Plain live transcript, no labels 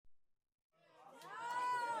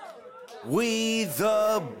We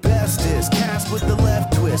the bestest, cast with the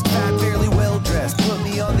left twist, fat, fairly well dressed. Put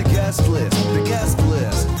me on the guest list, the guest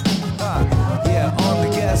list. Yeah, on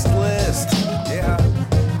the guest list. Yeah.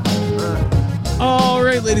 All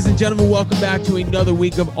right, ladies and gentlemen, welcome back to another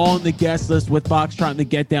week of On the Guest List with Foxtrot and the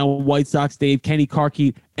Get Down with White Sox Dave, Kenny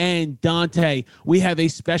Carkey, and Dante. We have a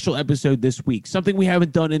special episode this week, something we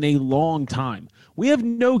haven't done in a long time. We have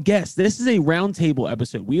no guests. This is a roundtable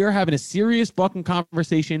episode. We are having a serious fucking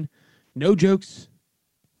conversation. No jokes.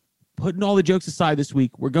 Putting all the jokes aside this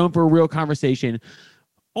week, we're going for a real conversation.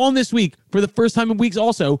 On this week, for the first time in weeks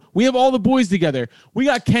also, we have all the boys together. We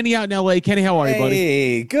got Kenny out in LA. Kenny, how are you, buddy?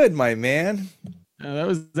 Hey, good, my man. That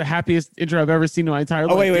was the happiest intro I've ever seen in my entire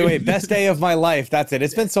life. Oh, wait. Best day of my life. That's it.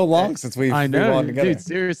 It's been so long since we've I know, gone together. dude,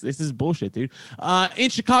 seriously, this is bullshit, dude. In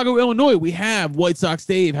Chicago, Illinois, we have White Sox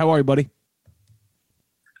Dave. How are you, buddy?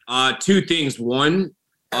 Two things. One,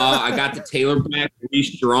 I got the Taylor back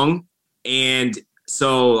restrung, and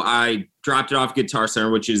so I dropped it off Guitar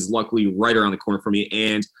Center, which is luckily right around the corner for me.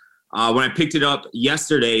 And when I picked it up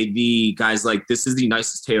yesterday, the guy's like, "This is the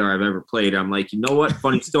nicest Taylor I've ever played." I'm like, you know what?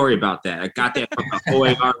 Funny story about that. I got that from the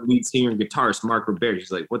OAR lead singer and guitarist, Mark Roberti.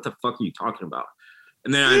 He's like, "What the fuck are you talking about?"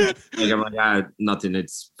 And then I'm like, nothing.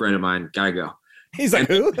 It's a friend of mine. Gotta go. He's like,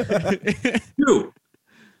 who? Two,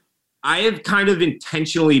 I have kind of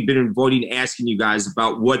intentionally been avoiding asking you guys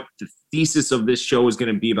about what the thesis of this show is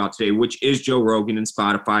going to be about today, which is Joe Rogan and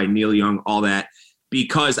Spotify, Neil Young, all that,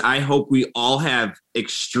 because I hope we all have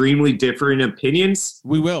extremely different opinions.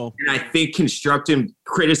 We will. And I think constructive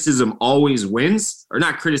criticism always wins. Or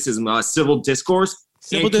not criticism, civil discourse.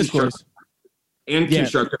 Civil discourse.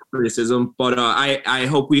 Constructive criticism. But I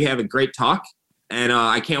hope we have a great talk. And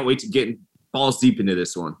I can't wait to get balls deep into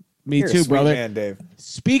this one. Me You're a too, sweet brother. man, Dave.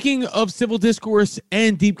 Speaking of civil discourse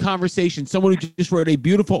and deep conversation, someone who just wrote a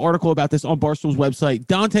beautiful article about this on Barstool's website.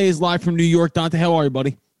 Dante is live from New York. Dante, how are you,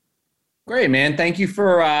 buddy? Great, man. Thank you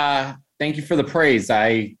for the praise.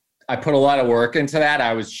 I put a lot of work into that.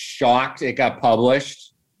 I was shocked it got published.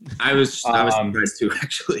 I was surprised too,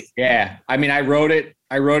 actually. Yeah. I mean, I wrote it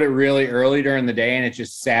really early during the day, and it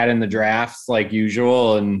just sat in the drafts like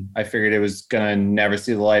usual. And I figured it was gonna never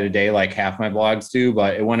see the light of day like half my blogs do.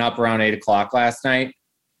 But it went up around 8:00 last night.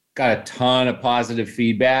 Got a ton of positive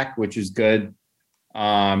feedback, which is good.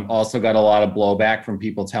 Also got a lot of blowback from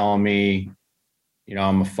people telling me, you know,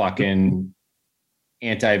 I'm a fucking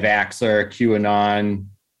anti-vaxxer, QAnon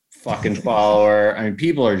fucking follower. I mean,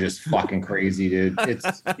 people are just fucking crazy, dude.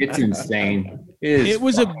 It's insane. It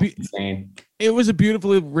was insane. It was a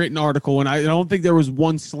beautifully written article, and I don't think there was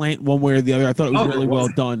one slant one way or the other. I thought it was really well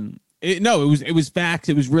done. It was facts.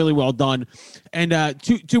 It was really well done. And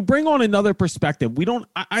to bring on another perspective,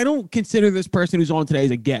 I don't consider this person who's on today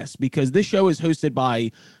as a guest, because this show is hosted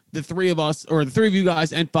by the three of us, or the three of you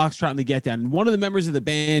guys, and Foxtrot and the Get Down. And one of the members of the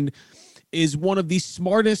band is one of the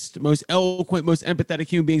smartest, most eloquent, most empathetic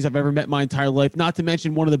human beings I've ever met in my entire life. Not to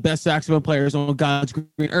mention one of the best saxophone players on God's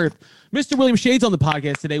green earth. Mr. William Shade's on the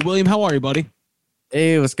podcast today. William, how are you, buddy?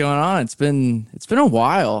 Hey, what's going on? It's been a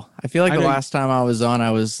while. I feel like the last time I was on,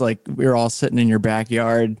 I was like, we were all sitting in your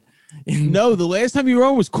backyard. No, the last time you were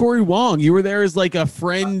on was Corey Wong. You were there as like a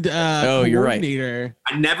friend. You're right.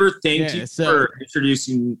 I never thanked you for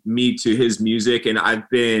introducing me to his music, and I've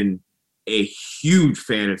been a huge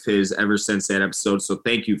fan of his ever since that episode. So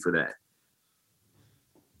thank you for that.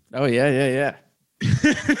 Oh yeah.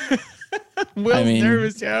 Will's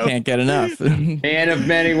nervous, yo. Can't get enough. Man of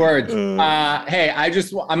many words. Hey,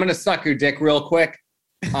 I'm gonna suck your dick real quick.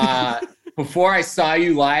 Before I saw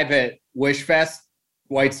you live at Wish Fest,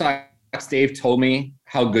 White Sox Dave told me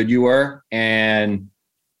how good you were, and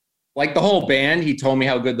like the whole band, he told me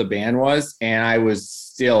how good the band was, and I was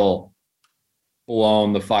still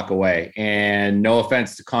blown the fuck away. And no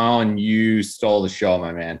offense to Colin, you stole the show,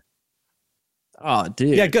 my man. Oh,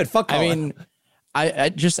 dude. Yeah, good. Fuck Colin. I mean, I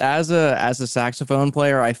just as a saxophone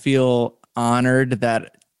player, I feel honored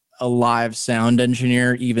that a live sound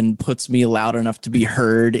engineer even puts me loud enough to be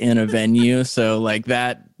heard in a venue. So like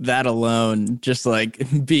that alone, just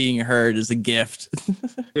like being heard, is a gift.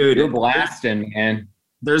 Dude, you're blasting, man.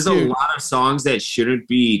 There's a lot of songs that shouldn't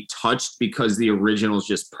be touched because the original is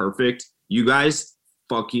just perfect. You guys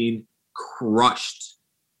fucking crushed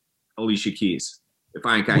Alicia Keys. If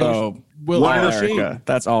I ain't got you. Will Erica.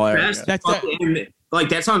 That's all Erica. Like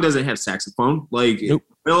that song doesn't have saxophone. Like nope.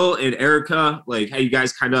 Will and Erica, like how you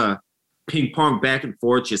guys kind of ping pong back and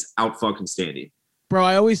forth, just out fucking standing. Bro,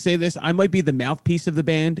 I always say this. I might be the mouthpiece of the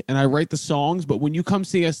band and I write the songs, but when you come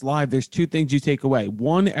see us live, there's two things you take away.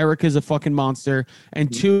 One, Erica's a fucking monster. And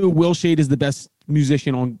two, Will Shade is the best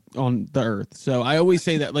musician on the earth. So I always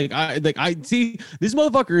say that, I see this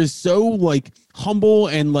motherfucker is so like humble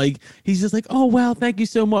and like he's just like, oh wow, thank you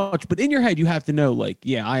so much. But in your head, you have to know, like,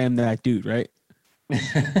 yeah, I am that dude, right?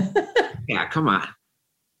 Yeah, come on.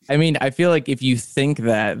 I mean, I feel like if you think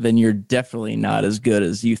that, then you're definitely not as good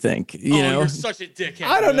as you think. You know, you're such a dickhead.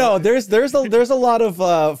 I don't know. There's a lot of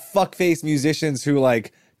fuckface musicians who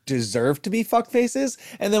like deserve to be fuckfaces,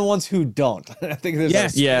 and then ones who don't. I think there's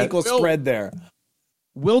an equal spread there.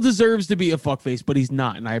 Will deserves to be a fuckface, but he's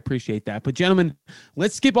not, and I appreciate that. But gentlemen,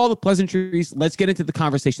 let's skip all the pleasantries. Let's get into the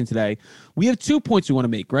conversation today. We have 2 points we want to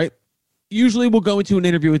make, right? Usually we'll go into an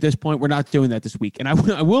interview at this point. We're not doing that this week. And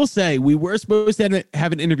I will say we were supposed to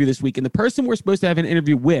have an interview this week, and the person we're supposed to have an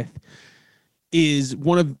interview with is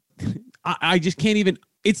one of I just can't even.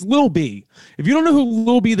 It's Lil B. If you don't know who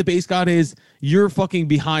Lil B, the bass god, is, you're fucking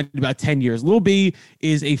behind about 10 years. Lil B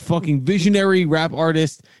is a fucking visionary rap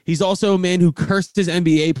artist. He's also a man who cursed his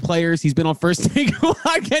NBA players. He's been on First Take.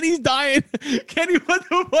 Kenny's dying. Kenny, what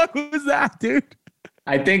the fuck was that, dude?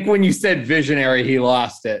 I think when you said visionary, he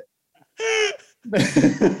lost it.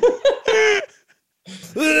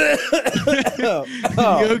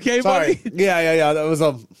 Oh, you okay, sorry. buddy? Yeah. That was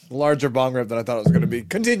a larger bong rip than I thought it was going to be.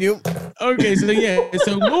 Continue. Okay, so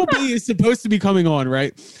Lil B is supposed to be coming on,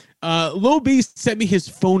 right? Lil B sent me his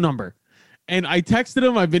phone number, and I texted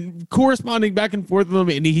him. I've been corresponding back and forth with him,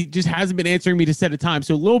 and he just hasn't been answering me to set a time.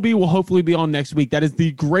 So Lil B will hopefully be on next week. That is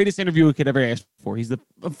the greatest interview we could ever ask for. He's a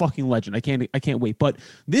fucking legend. I can't wait. But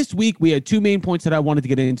this week we had 2 main points that I wanted to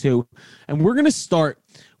get into, and we're gonna start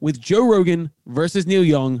with Joe Rogan versus Neil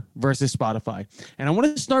Young versus Spotify. And I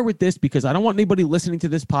want to start with this because I don't want anybody listening to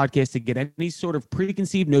this podcast to get any sort of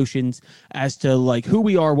preconceived notions as to like who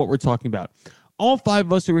we are, what we're talking about. All 5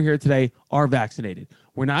 of us who are here today are vaccinated.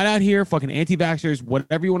 We're not out here fucking anti-vaxxers,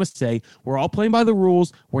 whatever you want to say. We're all playing by the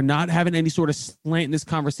rules. We're not having any sort of slant in this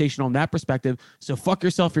conversation on that perspective. So fuck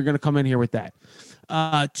yourself. You're going to come in here with that.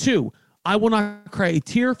 2, I will not create a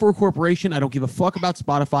tier for a corporation. I don't give a fuck about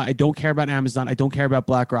Spotify. I don't care about Amazon. I don't care about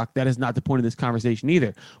BlackRock. That is not the point of this conversation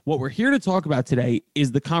either. What we're here to talk about today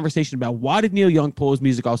is the conversation about why did Neil Young pull his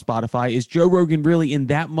music off Spotify? Is Joe Rogan really in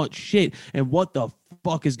that much shit? And what the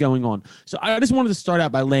fuck is going on? So I just wanted to start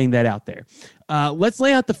out by laying that out there. Let's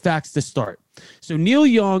lay out the facts to start. So Neil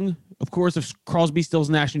Young, of course, of Crosby,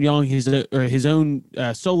 Stills, Nash & Young, his own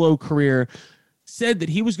solo career, said that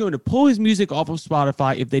he was going to pull his music off of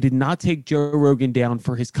Spotify if they did not take Joe Rogan down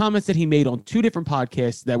for his comments that he made on 2 different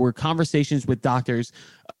podcasts that were conversations with doctors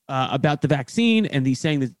about the vaccine and the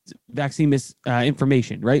saying that vaccine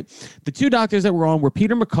misinformation, right? The 2 doctors that were on were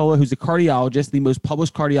Peter McCullough, who's a cardiologist, the most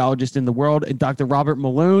published cardiologist in the world, and Dr. Robert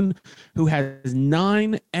Malone, who has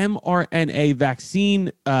 9 mRNA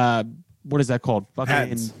vaccine, what is that called?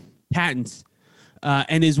 Patents.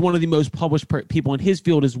 And is one of the most published people in his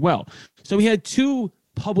field as well. So we had 2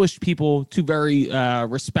 published people, 2 very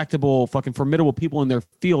respectable, fucking formidable people in their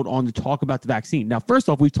field on to talk about the vaccine. Now, first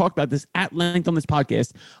off, we've talked about this at length on this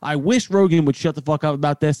podcast. I wish Rogan would shut the fuck up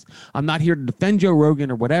about this. I'm not here to defend Joe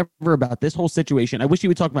Rogan or whatever about this whole situation. I wish he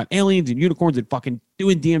would talk about aliens and unicorns and fucking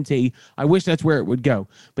doing DMT. I wish that's where it would go.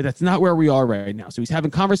 But that's not where we are right now. So he's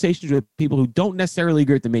having conversations with people who don't necessarily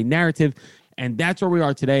agree with the main narrative. And that's where we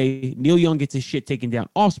are today. Neil Young gets his shit taken down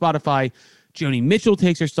off Spotify. Joni Mitchell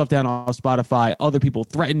takes her stuff down off Spotify. Other people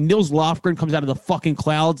threaten. Nils Lofgren comes out of the fucking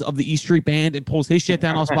clouds of the E Street Band and pulls his shit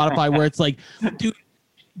down off Spotify, where it's like, dude,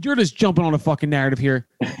 you're just jumping on a fucking narrative here.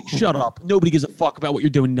 Shut up. Nobody gives a fuck about what you're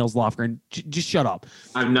doing, Nils Lofgren. Just shut up.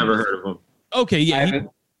 I've never heard of him. Okay, yeah.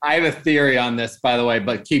 I have a theory on this, by the way,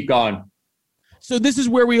 but keep going. So this is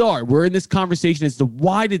where we are. We're in this conversation as to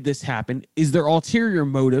why did this happen? Is there ulterior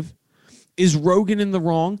motive? Is Rogan in the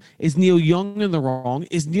wrong? Is Neil Young in the wrong?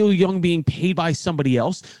 Is Neil Young being paid by somebody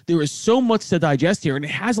else? There is so much to digest here, and it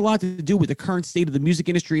has a lot to do with the current state of the music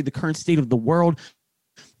industry, the current state of the world.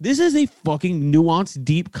 This is a fucking nuanced,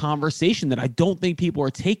 deep conversation that I don't think people are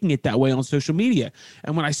taking it that way on social media.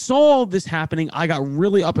 And when I saw all this happening, I got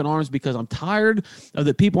really up in arms because I'm tired of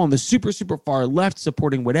the people on the super, super far left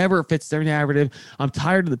supporting whatever fits their narrative. I'm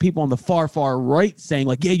tired of the people on the far, far right saying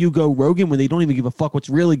like, yeah, you go Rogan, when they don't even give a fuck what's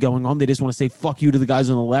really going on. They just want to say fuck you to the guys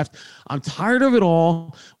on the left. I'm tired of it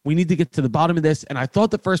all. We need to get to the bottom of this. And I thought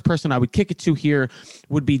the first person I would kick it to here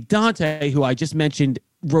would be Dante, who I just mentioned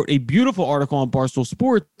wrote a beautiful article on Barstool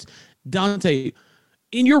Sports. Dante,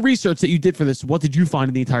 in your research that you did for this, what did you find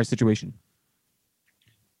in the entire situation?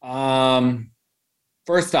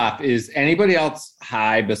 First off, is anybody else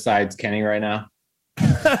high besides Kenny right now?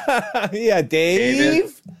 Yeah,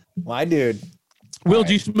 Dave. My dude. Will,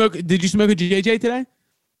 did you smoke a JJ today?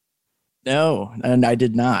 No, and I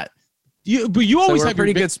did not. But you always so have a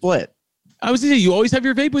pretty your good split. I was gonna say, you always have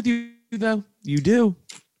your vape with you, though. You do.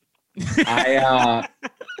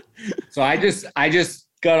 So I just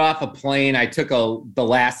got off a plane. I took the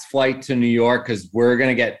last flight to New York because we're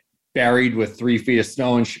gonna get buried with 3 feet of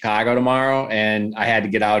snow in Chicago tomorrow, and I had to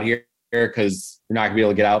get out here because we're not gonna be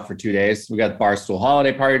able to get out for 2 days. We got the Barstool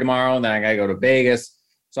holiday party tomorrow, and then I gotta go to Vegas.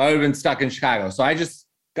 So I would have been stuck in Chicago. So I just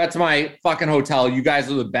got to my fucking hotel. You guys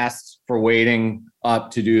are the best for waiting up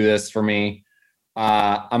to do this for me.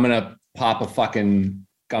 I'm gonna pop a fucking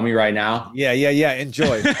gummy right now. Yeah.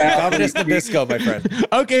 Enjoy. Dominic Nabisco, my friend.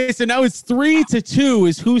 Okay, so now it's 3-2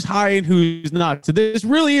 is who's high and who's not. So this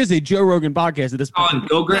really is a Joe Rogan podcast at this point.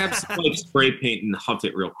 Go grab some like spray paint and huff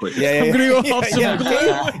it real quick. Yeah. I'm gonna go huff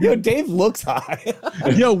some glue. Dave looks high.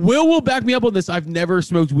 Yo, Will back me up on this. I've never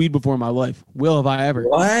smoked weed before in my life. Will, have I ever?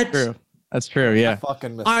 What? True. That's true. Yeah.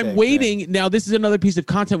 Fucking mistake, I'm waiting. Man. Now, this is another piece of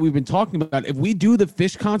content we've been talking about. If we do the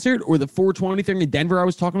Fish concert or the 420 thing in Denver I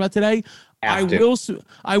was talking about today, I will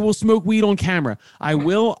smoke weed on camera. I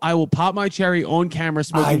will pop my cherry on camera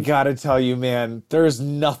smoking. I gotta tell you, man, there's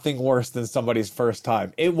nothing worse than somebody's first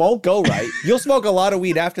time. It won't go right. You'll smoke a lot of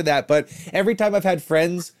weed after that, but every time I've had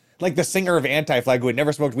friends, like the singer of Anti-Flag, who had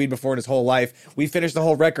never smoked weed before in his whole life, we finished the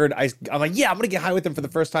whole record. I'm like, yeah, I'm gonna get high with him for the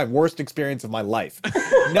first time. Worst experience of my life.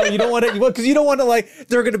 No, you don't want to, because you don't want to, like,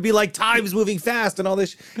 they're gonna be like, time's moving fast and all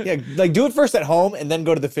this. Yeah, like, do it first at home and then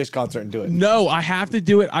go to the Fish concert and do it. No, I have to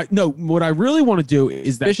do it. What I really want to do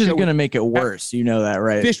is that Fish is gonna make it worse. You know that,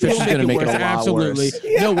 right? Fish is gonna make it a lot absolutely worse.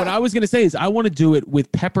 Yeah. No, what I was gonna say is I want to do it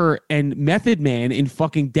with Pepper and Method Man in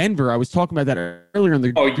fucking Denver. I was talking about that earlier in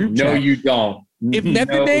the group chat. You don't. If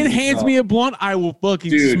Method Man hands me a blunt, I will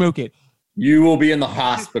fucking smoke it. You will be in the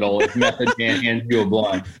hospital if Method Man hands you a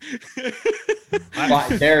blunt. But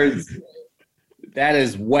that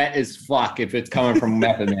is wet as fuck if it's coming from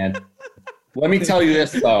Method Man. Let me tell you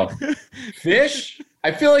this though. Fish,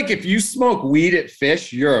 I feel like if you smoke weed at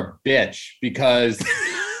Fish, you're a bitch because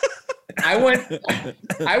I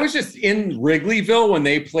was just in Wrigleyville when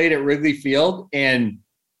they played at Wrigley Field and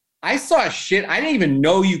I saw shit. I didn't even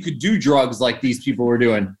know you could do drugs like these people were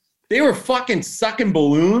doing. They were fucking sucking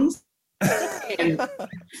balloons and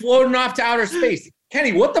floating off to outer space.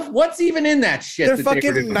 Kenny, what's even in that shit? They're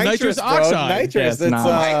fucking nitrous oxide. Nitrous.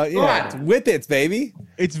 It's whippets, baby.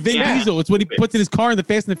 It's Vin Diesel. It's what he puts in his car in the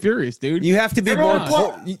Fast and the Furious, dude. You have to be more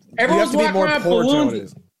poor. Everyone's walking around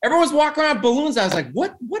balloons. Everyone's walking around balloons. I was like,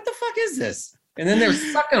 what the fuck is this? And then they're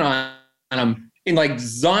sucking on them. In like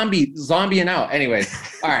zombieing out. Anyways,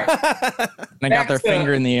 all right. They got their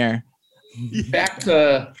finger in the air. Back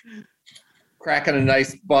to cracking a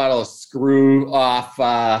nice bottle of screw off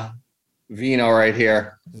vino right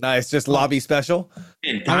here. Nice, just lobby special.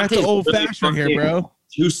 Man, I have the old fashioned here, bro.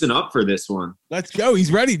 Juicing up for this one. Let's go.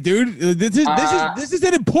 He's ready, dude. This is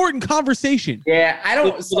an important conversation. Yeah, I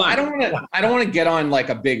don't want to get on like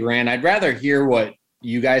a big rant. I'd rather hear what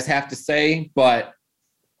you guys have to say, but.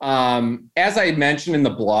 As I mentioned in the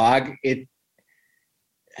blog,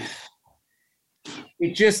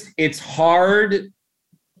 it's hard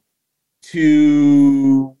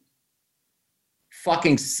to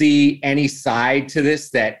fucking see any side to this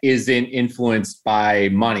that isn't influenced by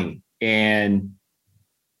money. And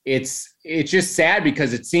it's just sad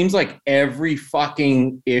because it seems like every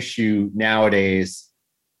fucking issue nowadays,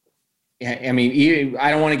 I mean, I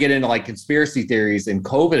don't want to get into like conspiracy theories and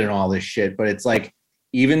COVID and all this shit, but it's like,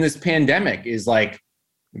 even this pandemic is like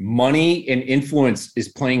money and influence is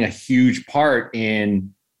playing a huge part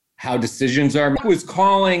in how decisions are. I was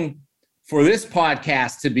calling for this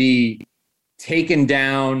podcast to be taken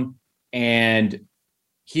down and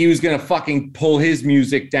he was going to fucking pull his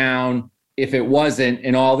music down if it wasn't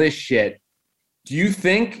and all this shit. Do you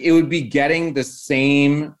think it would be getting the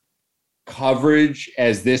same coverage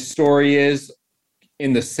as this story is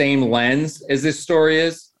in the same lens as this story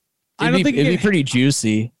is? It'd be pretty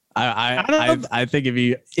juicy. I think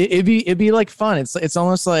it'd be like fun. It's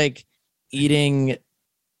almost like eating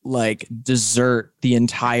like dessert the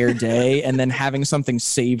entire day and then having something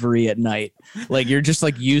savory at night. Like you're just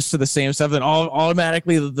like used to the same stuff, and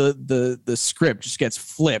automatically the script just gets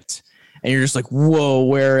flipped, and you're just like, whoa,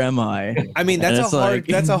 where am I? I mean, that's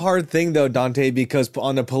a hard thing though, Dante, because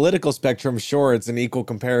on the political spectrum, sure, it's an equal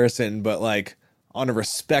comparison, but like on a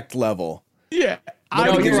respect level, yeah.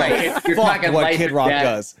 You're right. You're talking what Kid Rock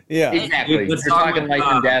does. Yeah, exactly. You're talking life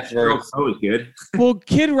and death. That was good. Well,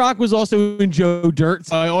 Kid Rock was also in Joe Dirt.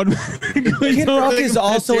 So Kid Rock is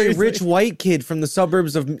also a rich white kid from the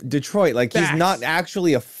suburbs of Detroit. Like he's not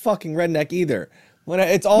actually a fucking redneck either.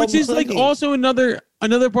 It's all which is like also another.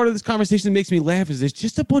 another part of this conversation that makes me laugh is it's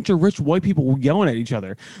just a bunch of rich white people yelling at each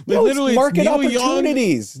other. Like, No, literally, it's market Neil Young.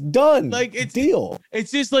 opportunities. Done. Like, it's deal.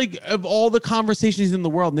 It's just like of all the conversations in the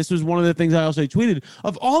world, and this was one of the things I also tweeted,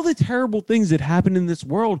 of all the terrible things that happen in this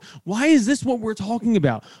world, why is this what we're talking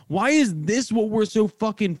about? Why is this what we're so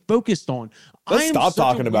fucking focused on? Let's stop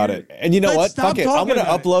talking about it. And you know what? Fuck it. I'm going to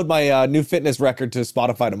upload my new fitness record to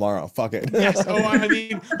Spotify tomorrow. Fuck it. Yes. Oh, I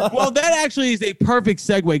mean, well, that actually is a perfect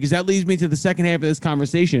segue because that leads me to the second half of this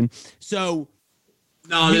conversation. So,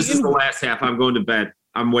 no, this is the last half. I'm going to bed.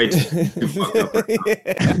 I'm way too fucked up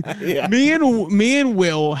right now. Yeah. Me and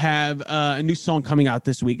Will have a new song coming out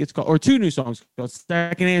this week. It's called, or two new songs called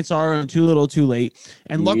Secondhand Sorrow and Too Little Too Late.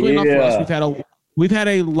 And luckily enough for us, we've had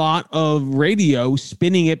a lot of radio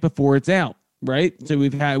spinning it before it's out. Right. So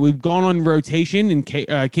we've gone on rotation in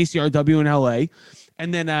KCRW in LA.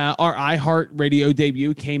 And then our iHeart Radio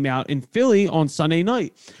debut came out in Philly on Sunday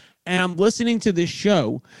night. And I'm listening to this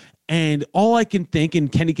show, and all I can think,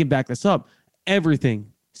 and Kenny can back this up,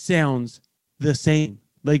 everything sounds the same.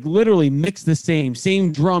 Like literally mixed the same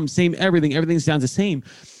drums, same everything. Everything sounds the same.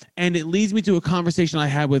 And it leads me to a conversation I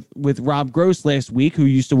had with Rob Gross last week, who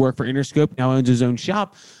used to work for Interscope, now owns his own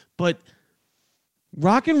shop. But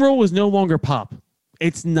rock and roll is no longer pop.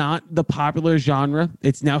 It's not the popular genre.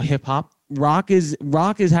 It's now hip hop. Rock has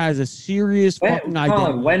a serious fucking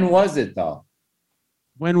identity. When was it though?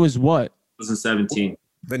 When was what? 2017.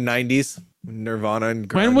 The 90s, Nirvana and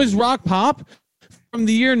grunge. When was rock pop? From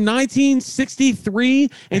the year 1963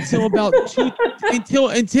 until about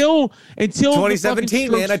until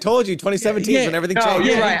 2017, man. I told you, 2017 is when everything No, changed.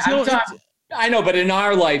 you're right. I know, but in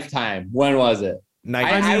our lifetime, when was it?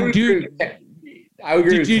 I would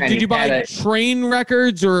agree with Kenny. Did you buy Train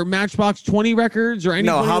records or Matchbox 20 records or anything?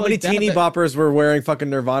 No, how many like teeny boppers were wearing fucking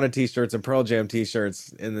Nirvana t-shirts and Pearl Jam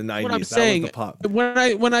t-shirts in the 90s? What I'm that saying, was the pop.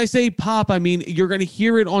 when I say pop, I mean you're going to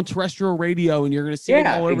hear it on terrestrial radio and you're going to see it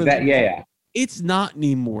all over the It's not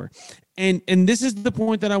anymore. And this is the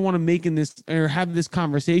point that I want to make in this, or have this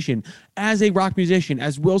conversation. As a rock musician,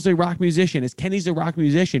 as Will's a rock musician, as Kenny's a rock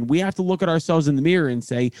musician, we have to look at ourselves in the mirror and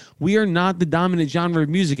say, we are not the dominant genre of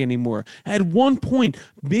music anymore. At one point,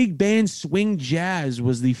 big band swing jazz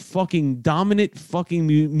was the fucking dominant fucking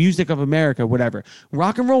music of America, whatever.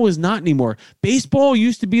 Rock and roll is not anymore. Baseball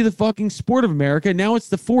used to be the fucking sport of America. Now it's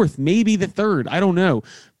the fourth, maybe the third. I don't know.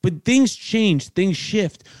 But things change, things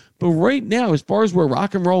shift. But right now, as far as where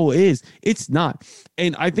rock and roll is, it's not.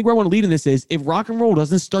 And I think where I want to lead in this is, if rock and roll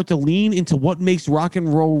doesn't start to lean into what makes rock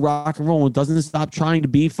and roll, and doesn't stop trying to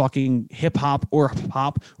be fucking hip hop or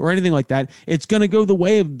pop or anything like that, it's going to go the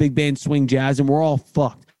way of big band swing jazz, and we're all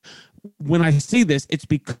fucked. When I see this, it's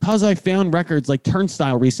because I found records like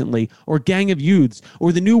Turnstile recently, or Gang of Youths,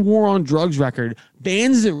 or the new War on Drugs record.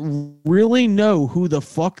 Bands that really know who the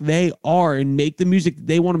fuck they are and make the music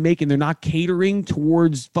they want to make, and they're not catering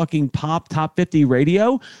towards fucking pop top 50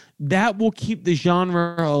 radio. That will keep the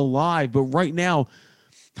genre alive. But right now,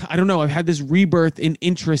 I don't know. I've had this rebirth in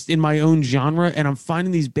interest in my own genre, and I'm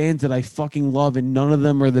finding these bands that I fucking love, and none of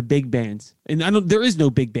them are the big bands. And there is no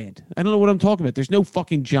big band. I don't know what I'm talking about. There's no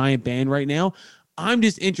fucking giant band right now. I'm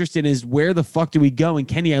just interested in where the fuck do we go? And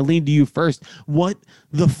Kenny, I lean to you first. What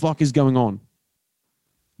the fuck is going on?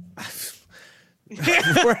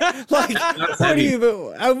 Where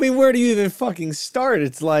do you even fucking start?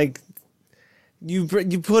 It's like you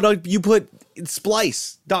put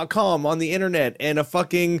splice.com on the internet and a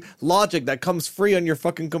fucking Logic that comes free on your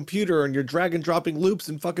fucking computer, and you're drag and dropping loops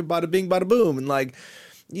and fucking bada bing bada boom, and like,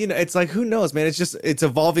 you know, it's like, who knows, man? It's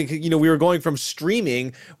evolving. You know, we were going from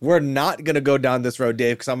streaming. We're not gonna go down this road,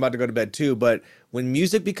 Dave, because I'm about to go to bed too. But when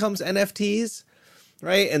music becomes NFTs,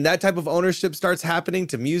 right, and that type of ownership starts happening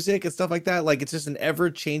to music and stuff like that, like, it's just an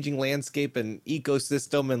ever-changing landscape and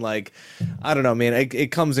ecosystem, and like, I don't know, man,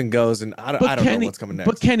 it comes and goes, and I don't know what's coming next.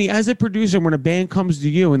 But Kenny, as a producer, when a band comes to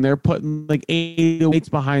you and they're putting like 808s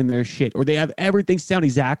behind their shit, or they have everything sound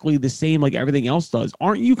exactly the same like everything else does,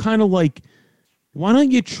 aren't you kind of like, why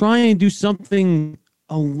don't you try and do something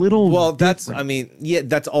a little that's different? I mean, yeah,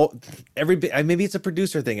 that's all. Maybe it's a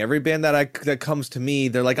producer thing. Every band that comes to me,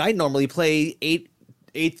 they're like, I normally play eighth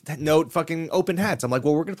note fucking open hats. I'm like,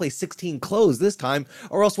 well, we're gonna play 16 closed this time,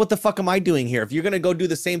 or else what the fuck am I doing here? If you're gonna go do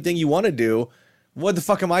the same thing you want to do, what the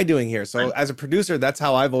fuck am I doing here? So as a producer, that's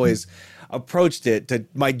how I've always approached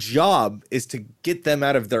it. My job is to get them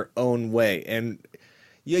out of their own way. And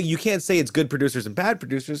yeah, you can't say it's good producers and bad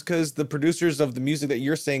producers, because the producers of the music that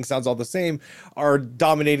you're saying sounds all the same are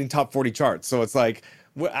dominating top 40 charts. So it's like,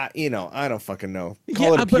 you know, I don't fucking know.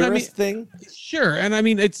 Call it a purist thing? Sure. And I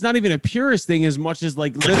mean, it's not even a purist thing as much as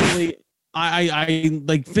like literally I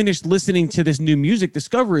like finished listening to this new music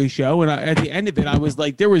discovery show, and at the end of it, I was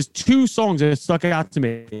like, there was two songs that stuck out to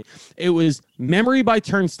me. It was "Memory" by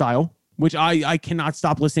Turnstile, which I cannot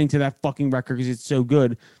stop listening to that fucking record because it's so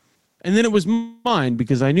good. And then it was Mine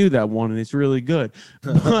because I knew that one and it's really good.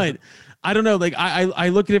 But I don't know, like I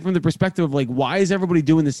look at it from the perspective of like, why is everybody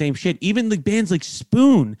doing the same shit? Even like bands like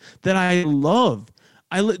Spoon that I love.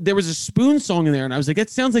 There was a Spoon song in there, and I was like, that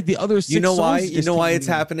sounds like the other six. You know why? songs You know why came it's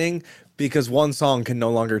in. happening? Because one song can no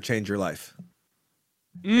longer change your life.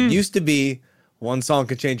 Mm. It used to be one song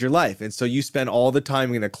can change your life, and so you spend all the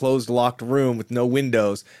time in a closed, locked room with no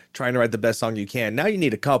windows trying to write the best song you can. Now you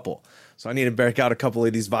need a couple. So I need to break out a couple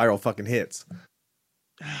of these viral fucking hits.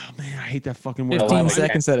 Oh man, I hate that fucking word. 15 love it.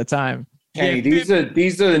 seconds at a time. Kenny, these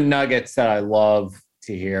are the nuggets that I love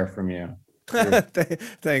to hear from you.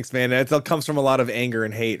 Thanks, man. That comes from a lot of anger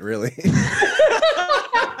and hate, really.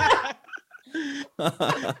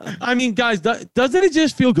 I mean, guys, doesn't it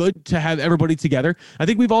just feel good to have everybody together? I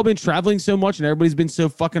think we've all been traveling so much and everybody's been so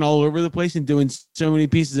fucking all over the place and doing so many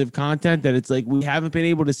pieces of content that it's like we haven't been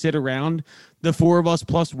able to sit around, the four of us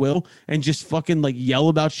plus Will, and just fucking like yell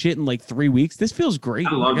about shit in like 3 weeks. This feels great.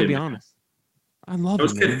 I love gotta it, be man. honest. I love It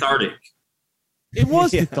was it. Man. cathartic. It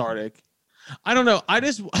was Yeah. cathartic. I don't know. I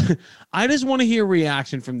just want to hear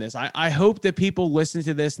reaction from this. I hope that people listen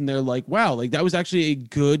to this and they're like, wow, like that was actually a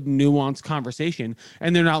good nuanced conversation.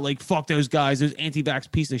 And they're not like, fuck those guys, those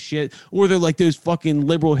anti-vax piece of shit. Or they're like those fucking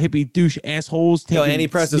liberal hippie douche assholes. Yo, taking-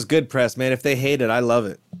 anti-press is good press, man. If they hate it, I love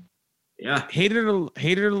it. Yeah. Hate it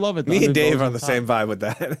or love it. Me and Dave are are on the same vibe with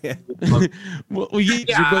that. Yeah. well, yeah,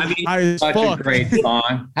 Yeah, you're I both mean, high as Such fuck. a great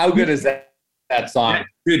song. How good is that song?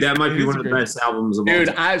 Dude, that might It be is one of the great. best albums of all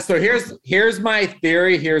Dude, time. so here's my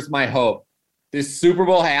theory, here's my hope. This Super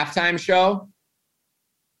Bowl halftime show,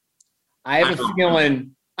 I have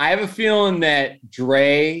a feeling that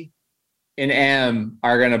Dre and M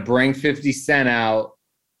are gonna bring 50 Cent out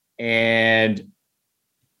and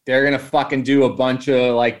they're gonna fucking do a bunch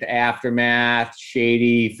of like the Aftermath,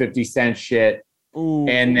 shady 50 Cent shit, Ooh.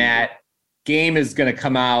 and that Game is gonna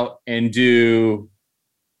come out and do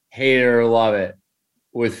Hate It or Love It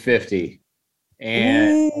with 50.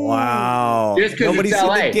 And Wow. Just 'cause Nobody's it's seen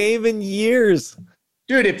LA. the game in years.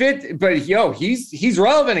 dude, he's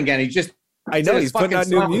relevant again. He just I know did a he's putting fucking out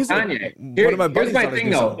new song with music. Kanye. One of my buddies Here's my on his thing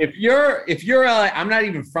new though. song. If you're LA, I'm not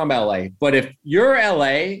even from LA, but if you're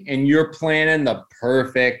LA and you're planning the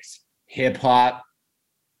perfect hip hop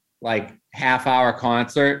like half-hour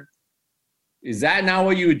concert, is that not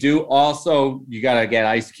what you would do? Also, you gotta get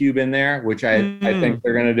Ice Cube in there, which I think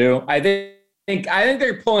they're gonna do. I think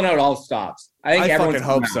they're pulling out all stops. I think I everyone's fucking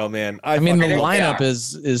hope coming out. so, man. I mean, the fucking hope lineup yeah.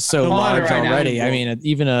 is so I'm on it large right now. already. I mean,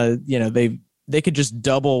 even they could just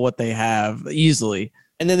double what they have easily.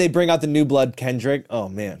 And then they bring out the new blood Kendrick. Oh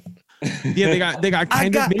man. Yeah, they got I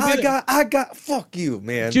Kendrick. got fuck you,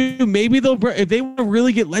 man. Dude, maybe they'll if they want to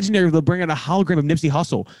really get legendary, they'll bring out a hologram of Nipsey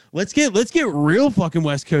Hussle. Let's get real fucking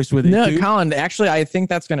West Coast with it. No, dude. Colin, actually, I think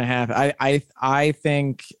that's going to happen. I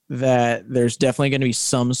think that there's definitely going to be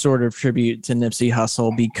some sort of tribute to Nipsey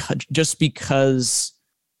Hussle because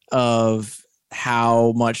of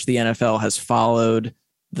how much the NFL has followed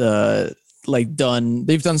they've done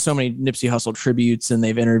so many Nipsey Hussle tributes, and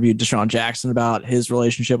they've interviewed Deshaun Jackson about his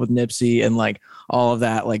relationship with Nipsey and like all of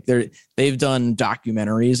that. Like they've done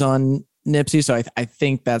documentaries on Nipsey, so I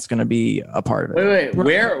think that's going to be a part of it.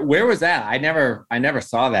 Wait, where was that? I never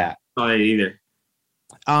saw that. Not it either.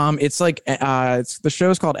 It's like the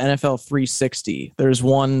show's called NFL 360. There's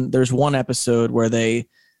one episode where they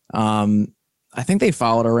I think they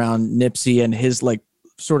followed around Nipsey and his like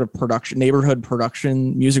sort of neighborhood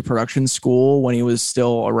music production school when he was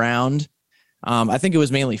still around. I think it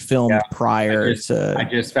was mainly filmed prior to. I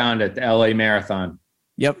just found it, the LA Marathon.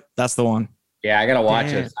 Yep, that's the one. Yeah, I gotta watch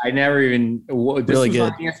Damn. this. I never even. This Really was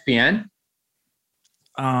good. on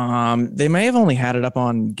ESPN. They may have only had it up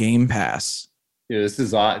on Game Pass. Dude, this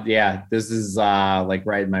is like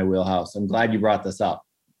right in my wheelhouse. I'm glad you brought this up.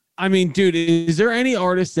 I mean, dude, is there any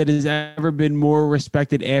artist that has ever been more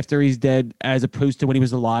respected after he's dead as opposed to when he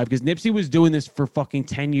was alive? Because Nipsey was doing this for fucking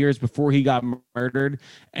 10 years before he got murdered.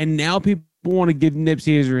 And now people want to give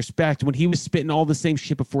Nipsey his respect when he was spitting all the same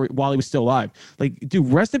shit while he was still alive. Like, dude,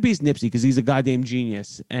 rest in peace, Nipsey, because he's a goddamn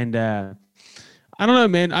genius. And I don't know,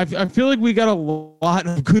 man. I feel like we got a lot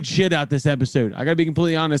of good shit out this episode. I gotta be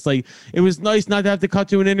completely honest. Like, it was nice not to have to cut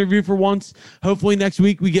to an interview for once. Hopefully next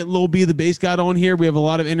week we get Lil B the Bass God on here. We have a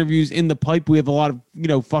lot of interviews in the pipe. We have a lot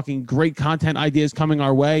of fucking great content ideas coming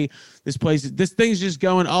our way. This thing's just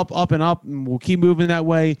going up, and up, and we'll keep moving that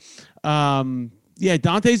way. Yeah,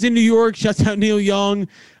 Dante's in New York. Shuts out Neil Young.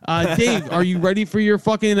 Dave, are you ready for your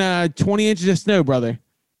fucking 20 inches of snow, brother?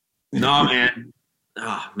 No, man.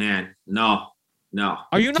 Oh, man. No.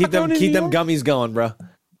 Are you not Keep them going to keep New them York? gummies going, bro.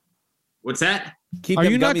 What's that? Keep Are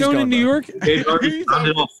them you not gummies going to New bro. York? They've already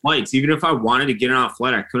funded all flights. Even if I wanted to get on a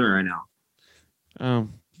flight, I couldn't right now. Oh,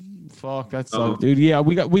 fuck, that sucks, Oh. dude. Yeah,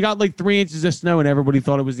 we got like 3 inches of snow, and everybody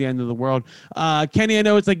thought it was the end of the world. Kenny, I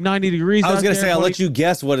know it's like 90 degrees. I was out gonna there, say I'll buddy. let you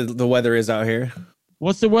guess what the weather is out here.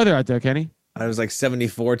 What's the weather out there, Kenny? I was like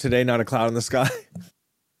 74 today, not a cloud in the sky.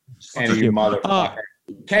 Kenny, you motherfucker.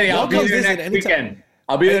 Kenny, I'll be Welcome there visit next anytime. weekend.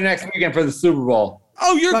 I'll be there next weekend for the Super Bowl.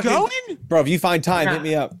 Oh, you're Fucking- going? Bro, if you find time, hit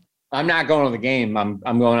me up. I'm not going to the game. I'm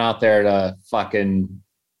going out there to fucking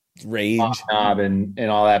Rage. knob and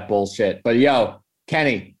all that bullshit. But yo,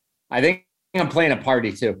 Kenny, I think I'm playing a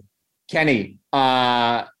party too. Kenny,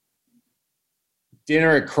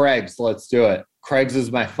 dinner at Craig's. Let's do it. Craig's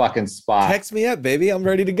is my fucking spot. Text me up, baby. I'm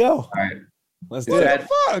ready to go. All right. Let's do What it. the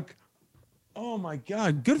fuck? Oh my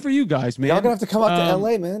god, good for you guys, man. Y'all gonna have to come out to Um,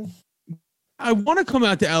 LA, man. I want to come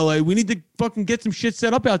out to LA. We need to fucking get some shit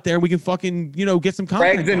set up out there. We can fucking, get some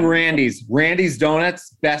content. Craig's and Randy's. Randy's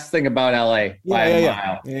Donuts, best thing about LA by a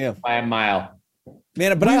mile. Yeah. By a mile.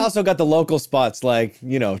 Man, but I also got the local spots like,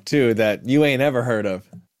 too, that you ain't ever heard of.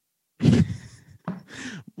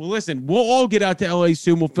 Well, listen, we'll all get out to LA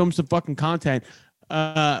soon. We'll film some fucking content.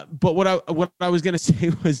 But what I was gonna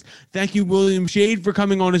say was thank you, William Shade, for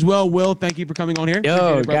coming on as well. Will, thank you for coming on here. Appreciate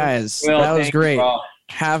Yo, it, brother. guys, Well, that was thank you, great. bro.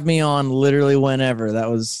 Have me on literally whenever. That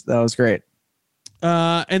was great.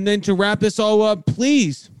 And then to wrap this all up,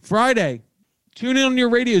 please, Friday, tune in on your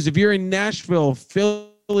radios. If you're in Nashville,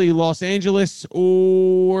 Philly, Los Angeles,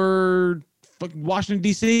 or fucking Washington,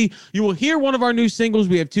 D.C., you will hear one of our new singles.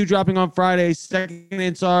 We have 2 dropping on Friday, Second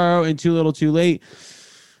in Sorrow and Too Little Too Late.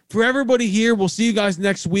 For everybody here, we'll see you guys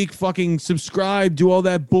next week. Fucking subscribe, do all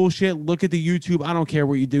that bullshit. Look at the YouTube. I don't care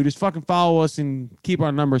what you do. Just fucking follow us and keep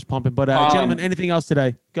our numbers pumping. But gentlemen, anything else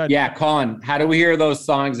today? Go ahead. Yeah, Colin, how do we hear those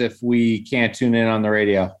songs if we can't tune in on the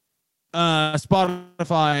radio?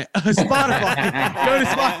 Spotify. Spotify. Go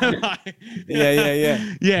to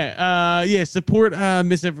Spotify. Yeah. Support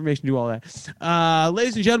misinformation. Do all that.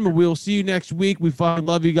 Ladies and gentlemen, we'll see you next week. We fucking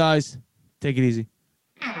love you guys. Take it easy.